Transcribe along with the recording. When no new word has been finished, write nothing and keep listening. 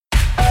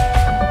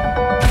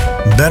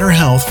better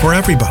health for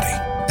everybody,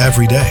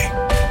 every day.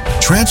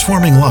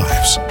 Transforming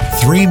lives,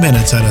 3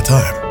 minutes at a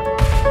time.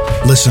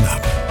 Listen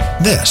up.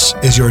 This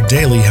is your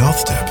daily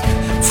health tip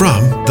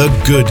from The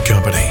Good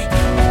Company.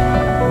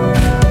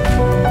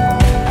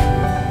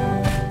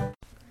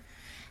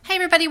 Hey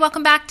everybody,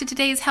 welcome back to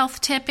today's health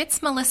tip.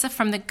 It's Melissa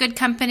from The Good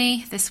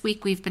Company. This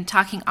week we've been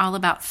talking all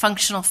about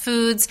functional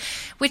foods,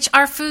 which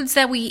are foods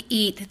that we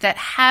eat that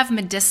have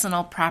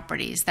medicinal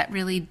properties that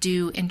really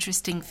do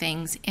interesting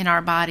things in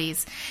our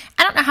bodies.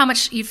 I don't know how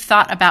much you've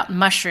thought about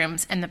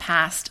mushrooms in the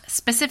past,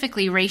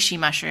 specifically reishi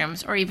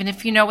mushrooms, or even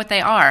if you know what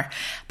they are.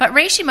 But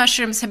reishi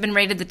mushrooms have been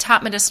rated the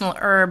top medicinal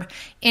herb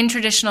in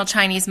traditional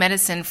Chinese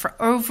medicine for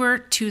over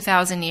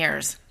 2,000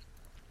 years.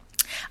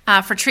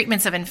 For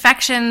treatments of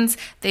infections,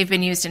 they've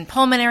been used in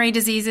pulmonary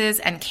diseases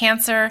and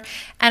cancer.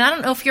 And I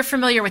don't know if you're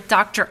familiar with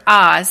Dr.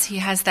 Oz. He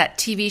has that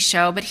TV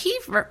show, but he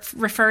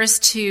refers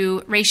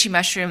to reishi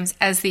mushrooms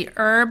as the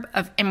herb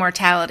of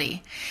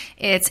immortality.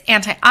 It's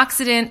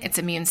antioxidant, it's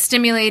immune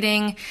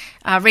stimulating.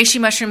 Reishi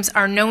mushrooms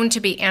are known to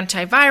be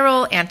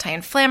antiviral,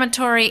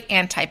 anti-inflammatory,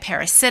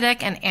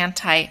 anti-parasitic, and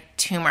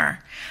anti-tumor.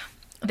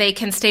 They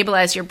can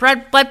stabilize your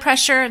blood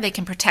pressure. They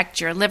can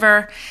protect your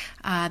liver.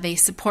 They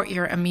support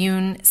your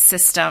immune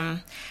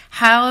system.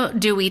 How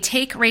do we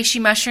take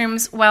reishi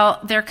mushrooms? Well,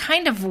 they're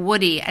kind of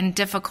woody and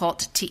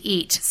difficult to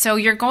eat. So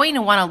you're going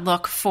to want to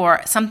look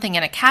for something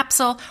in a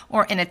capsule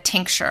or in a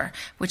tincture,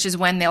 which is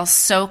when they'll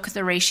soak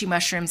the reishi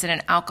mushrooms in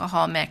an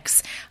alcohol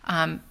mix,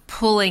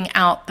 pulling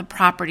out the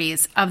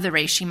properties of the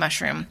reishi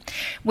mushroom,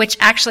 which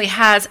actually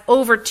has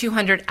over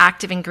 200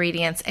 active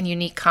ingredients and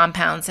unique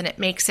compounds, and it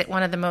makes it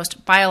one of the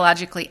most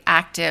biologically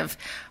active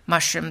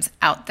mushrooms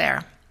out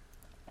there.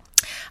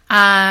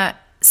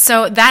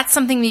 So that's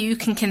something that you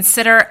can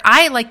consider.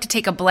 I like to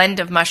take a blend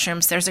of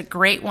mushrooms. There's a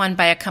great one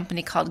by a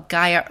company called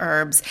Gaia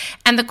Herbs.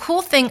 And the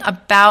cool thing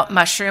about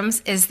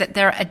mushrooms is that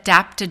they're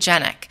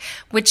adaptogenic,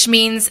 which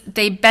means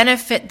they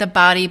benefit the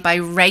body by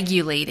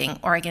regulating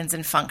organs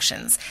and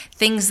functions.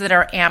 Things that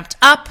are amped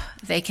up,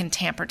 they can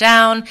tamper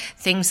down.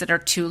 Things that are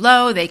too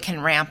low, they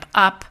can ramp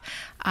up.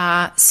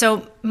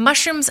 So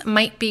mushrooms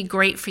might be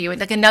great for you.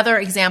 Like another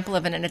example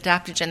of an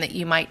adaptogen that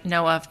you might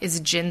know of is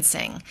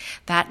ginseng.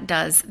 That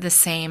does the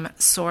same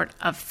sort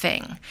of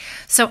thing.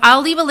 So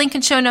I'll leave a link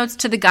in show notes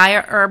to the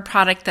Gaia Herb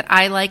product that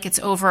I like. It's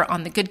over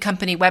on the Good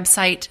Company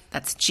website.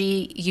 That's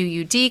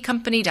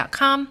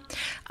GUUDcompany.com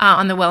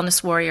on the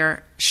Wellness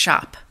Warrior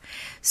shop.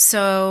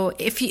 So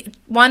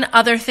one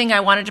other thing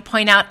I wanted to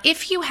point out,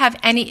 if you have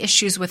any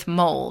issues with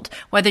mold,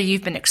 whether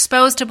you've been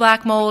exposed to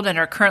black mold and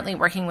are currently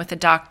working with a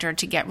doctor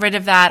to get rid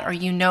of that, or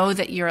you know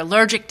that you're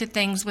allergic to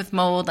things with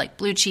mold like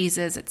blue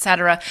cheeses,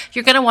 etc.,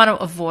 you're going to want to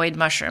avoid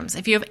mushrooms.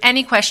 If you have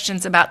any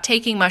questions about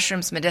taking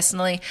mushrooms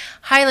medicinally,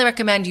 highly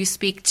recommend you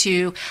speak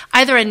to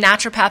either a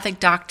naturopathic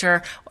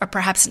doctor or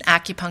perhaps an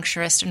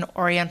acupuncturist, an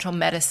oriental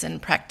medicine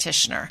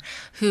practitioner,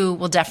 who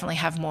will definitely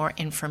have more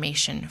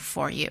information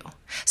for you.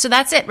 So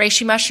that's it.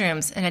 Reishi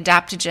mushrooms, an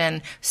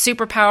adaptogen,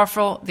 super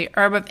powerful, the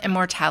herb of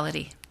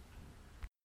immortality.